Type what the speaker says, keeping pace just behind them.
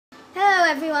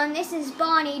everyone, this is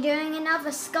Barney doing another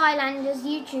Skylanders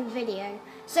YouTube video.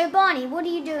 So Barney, what are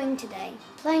you doing today?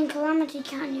 Playing Calamity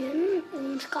Canyon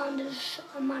in Skylanders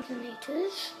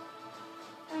Imaginators,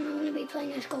 and I'm going to be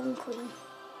playing as Golden Queen.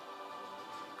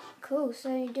 Cool,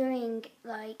 so you're doing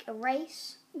like a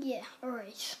race? Yeah, a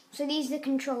race. So these are the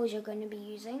controls you're going to be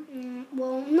using?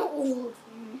 Well, not all of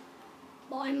them,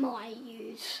 but I might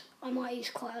use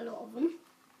quite a lot of them.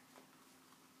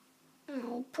 And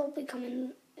I'll probably come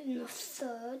in the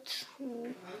third.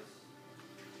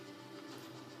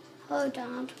 Oh,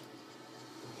 Dad.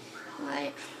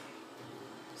 Right.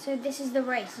 So this is the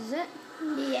race, is it?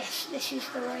 Yes, this is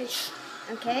the race.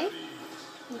 Okay.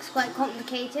 Looks quite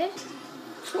complicated.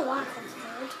 It's not that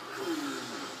complicated.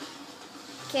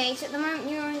 Okay, so at the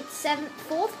moment you're in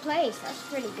fourth place. That's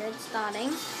pretty good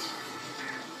starting.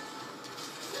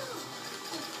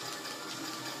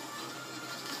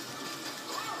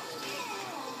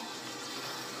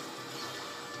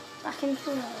 Back in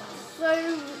front. So,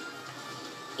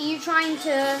 are you trying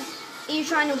to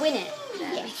win it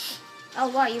then? Yes. Oh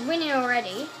wow, you're winning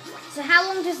already. So how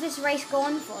long does this race go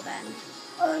on for then?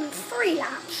 3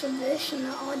 laps of this, and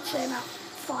I'd say about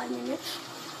 5 minutes.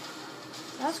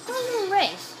 That's quite a long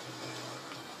race.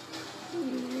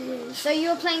 So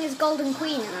you're playing as Golden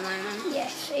Queen at the moment?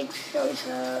 Yes, it shows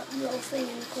a little thing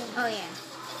in the corner. Oh yeah.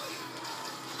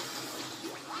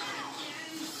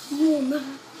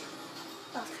 Warm.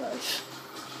 That's close.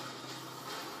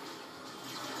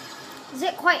 Is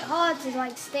it quite hard to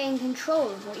like stay in control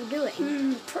of what you're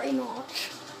doing? Pretty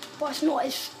much. But it's not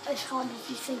as hard as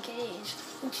you think it is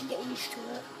once you get used to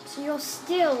it. So you're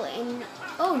still in...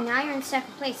 Oh, now you're in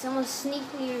second place. Someone's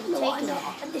sneakily overtaken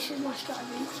you. This is my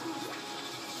strategy.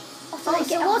 Oh,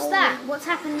 so what's that? What's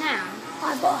happened now?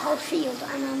 I've got a whole shield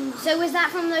and So was that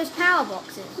from those power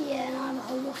boxes? yeah, and I have a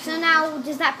whole lot. So now,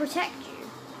 does that protect you?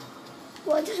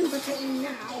 Well, it doesn't protect me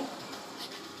now.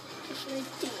 Just like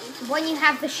it did. When you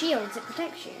have the shields, it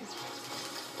protects you.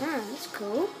 Oh, that's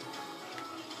cool.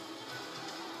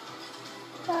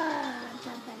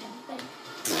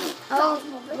 Oh,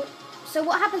 so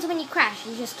what happens when you crash?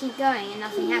 You just keep going and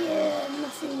nothing happens? Yeah,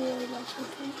 nothing really does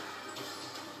happen.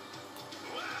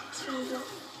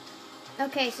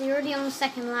 Okay, so you're already on the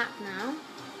second lap now.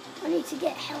 I need to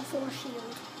get health or a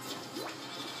shield.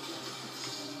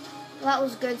 Well, that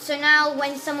was good. So now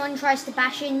when someone tries to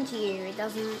bash into you, it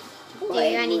doesn't do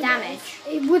you any damage?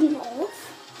 It wouldn't have.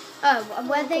 Oh,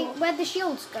 where'd the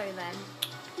shields go then?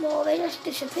 Well, they just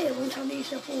disappear once I've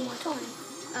used up all my time.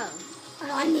 Oh.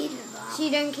 And I needed that. So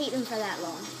you don't keep them for that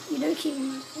long? You don't keep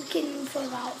them, for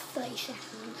about 30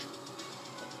 seconds.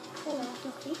 Oh, that's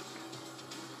lucky.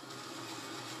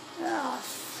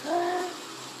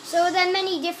 So are there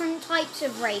many different types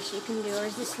of race you can do, or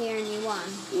is this the only one?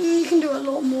 You can do a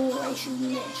lot more races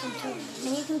than this, I'm telling you.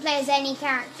 And you can play as any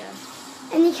character?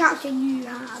 Any character you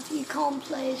have. You can't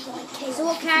play as like Chaos. So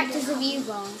what characters have you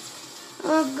got?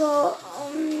 I've got,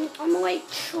 I might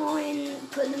try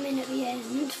and put them in at the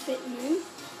end, fit them in,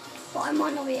 but I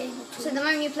might not be able to. So at the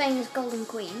moment you're playing as Golden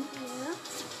Queen? Yeah.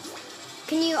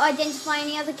 Can you identify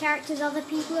any other characters other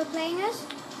people are playing as?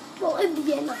 Well, at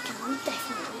the end I can,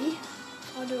 definitely.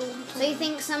 I do all the time. So you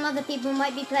think some other people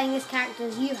might be playing as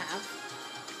characters you have?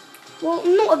 Well,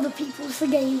 not other people, it's the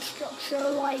game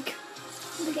structure, like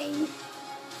the game,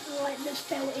 like that's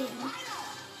built in.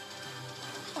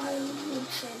 I would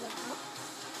say that.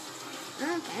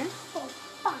 Okay. Oh,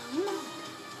 bam.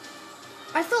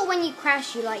 I thought when you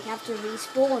crash you like have to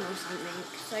respawn or something,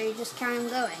 so you just carry on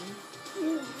going.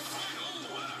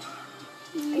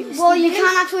 Well, you can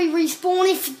actually respawn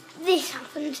if this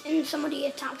happens and somebody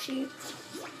attacks you.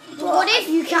 But what if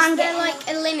you can get like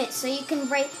a limit, so you can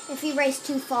if you race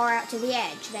too far out to the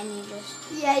edge, then you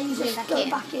just you just back go in.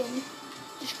 back in.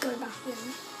 Just go back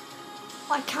in.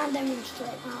 I can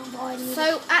demonstrate that, but I need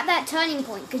So at that turning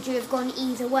point, could you have gone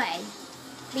either way,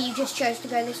 but you just chose to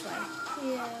go this way?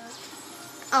 Yeah.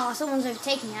 Oh, someone's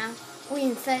overtaken you now. We're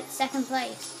in second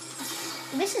place.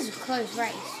 This is a close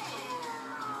race.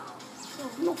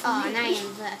 Not for Oh, me. now you're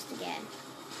in first again.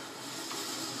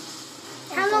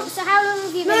 How long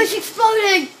have you been... No, it's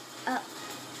exploding!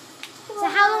 So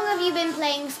how long have you been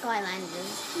playing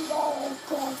Skylanders? Oh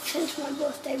god, since my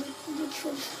birthday, which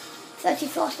was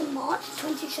 31st of March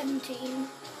 2017.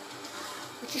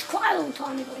 Which is quite a long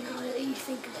time ago now that you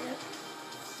think of it.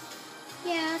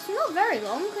 Yeah, it's not very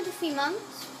long, quite a few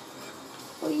months.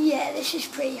 Well, yeah, this is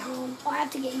pretty hard. I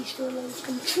have to get used to a lot of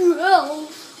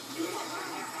controls.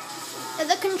 Are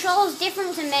the controls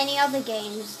different to many other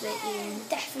games that you...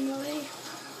 Definitely.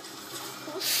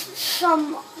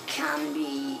 Some can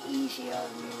be easier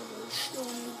than others. games on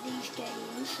these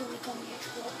games, like on the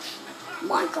Xbox.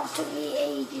 Minecraft took me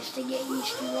ages to get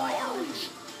used to, right, Alex?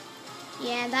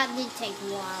 Yeah, that did take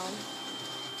a while.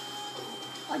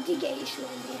 I did get used to it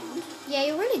in the end. Yeah,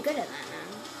 you're really good at that now.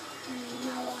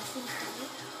 Now I think of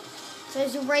it. So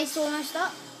is your race almost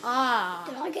up? Ah.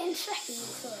 Did I get in second or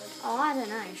third? Oh, I don't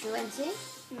know. Should we wait and see?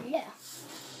 Yeah.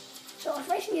 So I've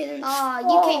raced against... Oh,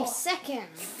 you came second.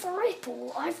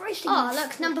 Triple. I've raced Oh,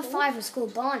 against... look, number 5 was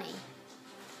called Barney.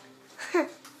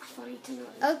 Funny to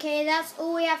know. Okay, that's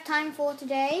all we have time for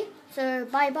today. So,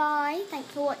 bye-bye. Thanks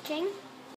for watching.